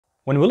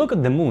When we look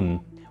at the moon,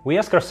 we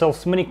ask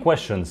ourselves many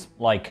questions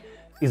like,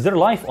 is there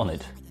life on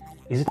it?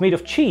 Is it made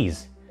of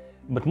cheese?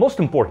 But most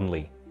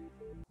importantly,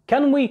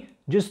 can we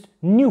just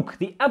nuke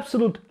the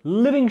absolute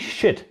living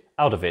shit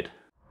out of it?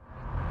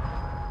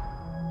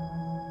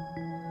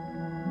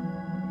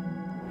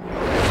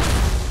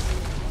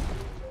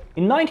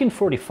 In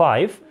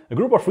 1945, a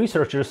group of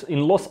researchers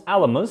in Los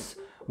Alamos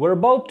were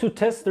about to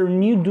test their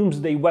new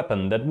doomsday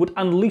weapon that would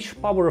unleash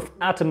power of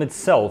atom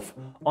itself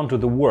onto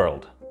the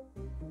world.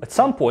 At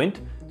some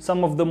point,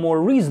 some of the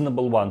more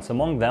reasonable ones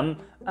among them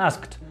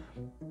asked,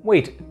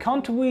 wait,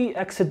 can't we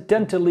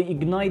accidentally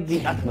ignite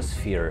the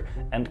atmosphere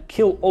and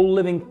kill all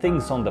living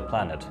things on the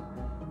planet?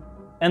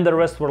 And the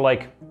rest were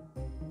like,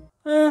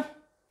 USA!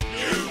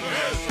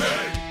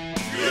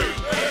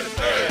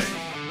 USA!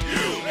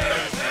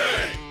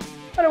 USA!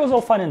 And it was all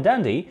fine and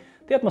dandy.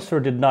 The atmosphere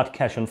did not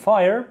catch on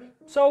fire,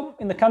 so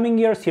in the coming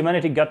years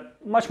humanity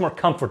got much more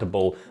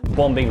comfortable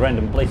bombing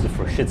random places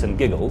for shits and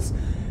giggles,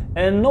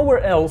 and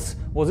nowhere else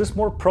was this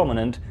more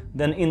prominent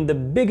than in the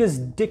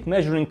biggest dick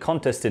measuring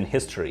contest in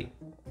history,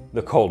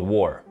 the Cold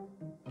War.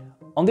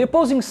 On the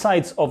opposing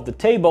sides of the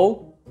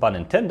table, pun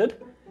intended,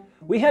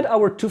 we had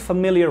our two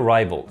familiar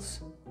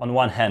rivals. On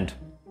one hand,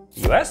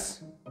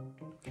 US,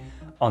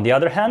 on the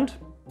other hand,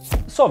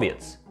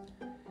 Soviets.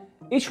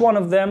 Each one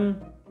of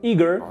them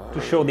eager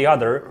to show the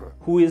other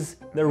who is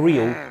the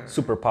real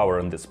superpower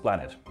on this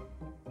planet.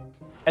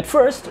 At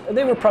first,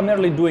 they were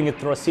primarily doing it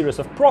through a series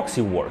of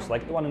proxy wars,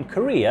 like the one in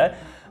Korea,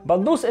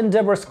 but those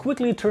endeavors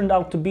quickly turned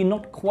out to be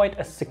not quite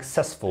as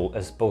successful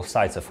as both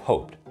sides have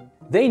hoped.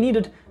 They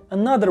needed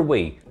another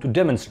way to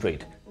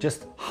demonstrate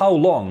just how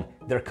long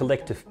their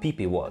collective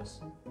pee-pee was.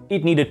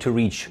 It needed to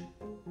reach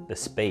the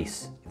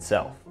space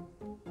itself.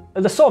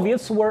 The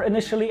Soviets were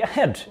initially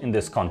ahead in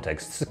this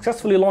context,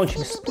 successfully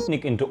launching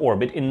Sputnik into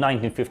orbit in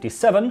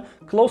 1957,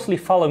 closely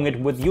following it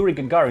with Yuri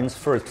Gagarin's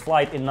first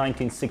flight in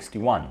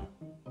 1961.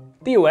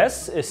 The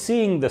US,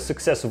 seeing the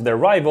success of their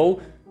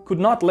rival, could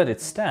not let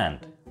it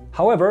stand.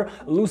 However,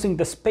 losing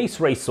the space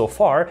race so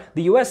far,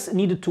 the US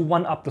needed to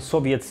one-up the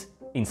Soviets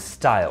in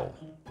style.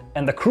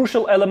 And the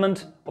crucial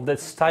element of that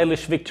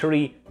stylish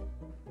victory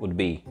would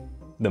be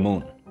the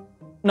moon.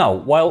 Now,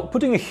 while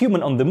putting a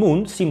human on the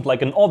moon seemed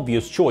like an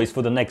obvious choice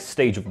for the next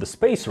stage of the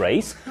space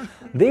race,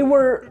 they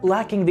were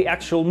lacking the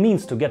actual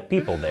means to get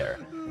people there.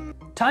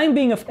 Time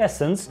being of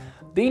essence,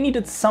 they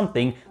needed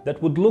something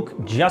that would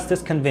look just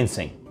as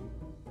convincing.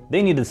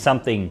 They needed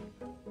something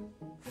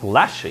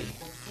flashy.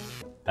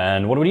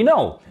 And what would you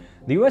know?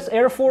 The US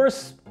Air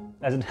Force,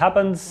 as it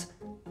happens,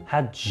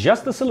 had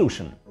just the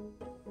solution.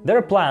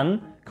 Their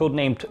plan,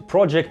 codenamed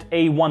Project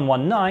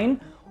A119,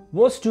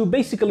 was to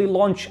basically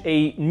launch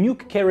a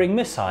nuke-carrying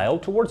missile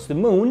towards the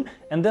moon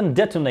and then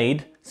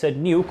detonate said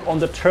nuke on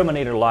the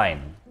Terminator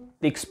line.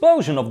 The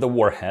explosion of the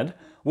warhead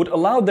would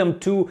allow them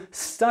to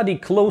study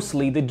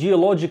closely the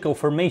geological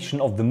formation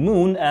of the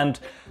moon and...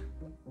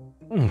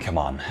 come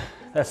on,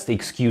 that's the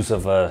excuse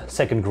of a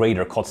second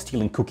grader caught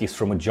stealing cookies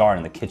from a jar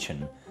in the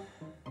kitchen.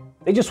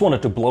 They just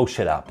wanted to blow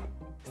shit up.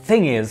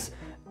 Thing is,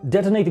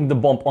 detonating the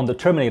bomb on the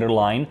Terminator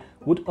line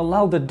would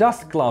allow the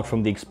dust cloud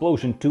from the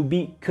explosion to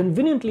be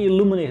conveniently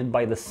illuminated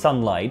by the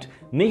sunlight,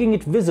 making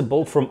it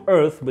visible from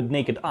Earth with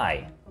naked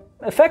eye.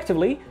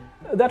 Effectively,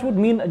 that would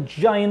mean a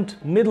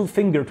giant middle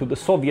finger to the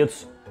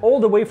Soviets all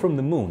the way from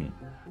the moon.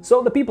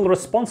 So the people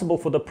responsible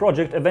for the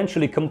project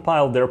eventually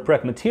compiled their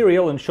prep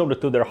material and showed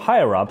it to their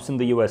higher-ups in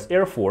the US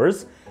Air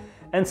Force,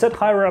 and said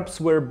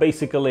higher-ups were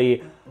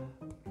basically,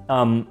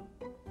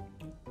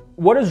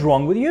 what is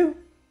wrong with you?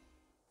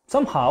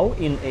 Somehow,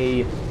 in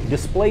a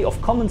display of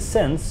common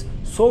sense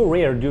so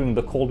rare during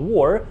the Cold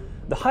War,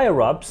 the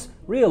higher-ups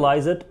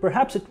realized that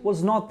perhaps it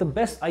was not the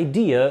best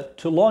idea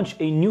to launch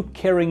a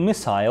nuke-carrying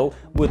missile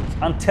with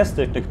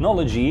untested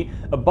technology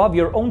above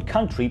your own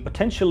country,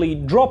 potentially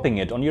dropping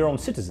it on your own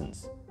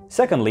citizens.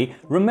 Secondly,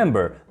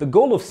 remember, the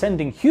goal of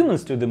sending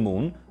humans to the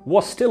moon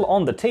was still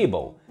on the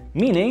table,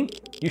 meaning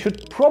you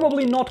should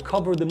probably not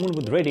cover the moon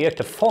with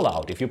radioactive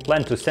fallout if you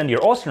plan to send your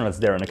astronauts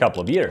there in a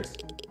couple of years.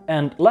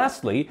 And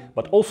lastly,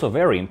 but also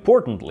very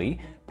importantly,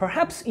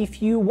 perhaps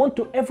if you want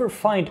to ever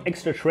find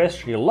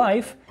extraterrestrial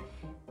life,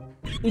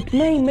 it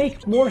may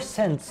make more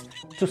sense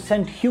to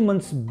send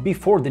humans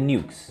before the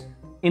nukes.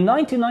 In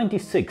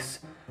 1996,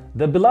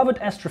 the beloved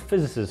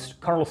astrophysicist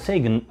Carl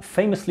Sagan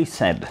famously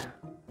said,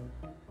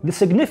 "The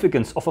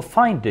significance of a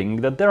finding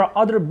that there are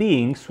other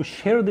beings who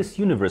share this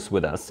universe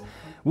with us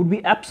would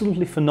be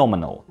absolutely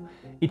phenomenal.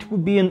 It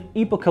would be an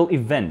epochal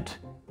event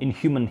in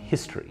human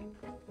history."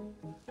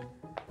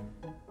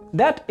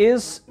 That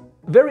is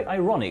very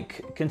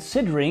ironic,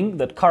 considering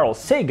that Carl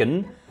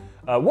Sagan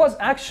was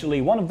actually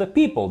one of the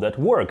people that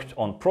worked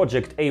on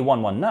Project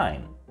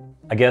A119.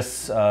 I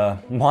guess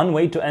one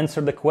way to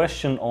answer the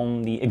question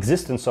on the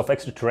existence of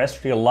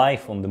extraterrestrial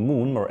life on the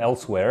moon or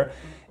elsewhere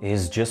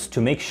is just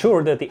to make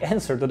sure that the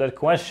answer to that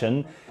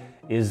question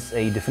is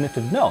a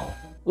definitive no.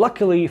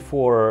 Luckily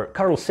for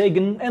Carl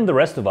Sagan and the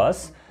rest of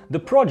us, the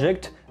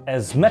project,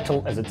 as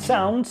metal as it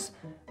sounds,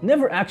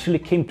 never actually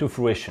came to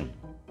fruition.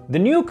 The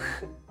nuke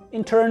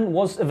in turn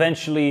was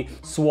eventually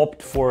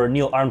swapped for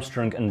Neil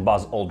Armstrong and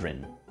Buzz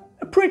Aldrin.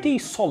 A pretty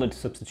solid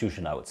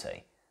substitution, I would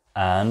say.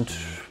 And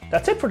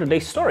that's it for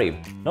today's story.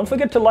 Don't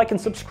forget to like and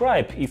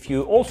subscribe if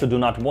you also do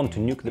not want to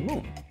nuke the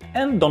moon.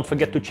 And don't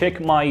forget to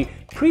check my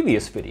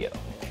previous video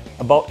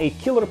about a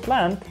killer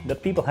plant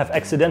that people have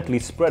accidentally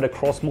spread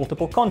across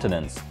multiple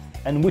continents,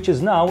 and which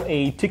is now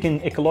a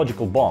ticking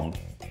ecological bomb.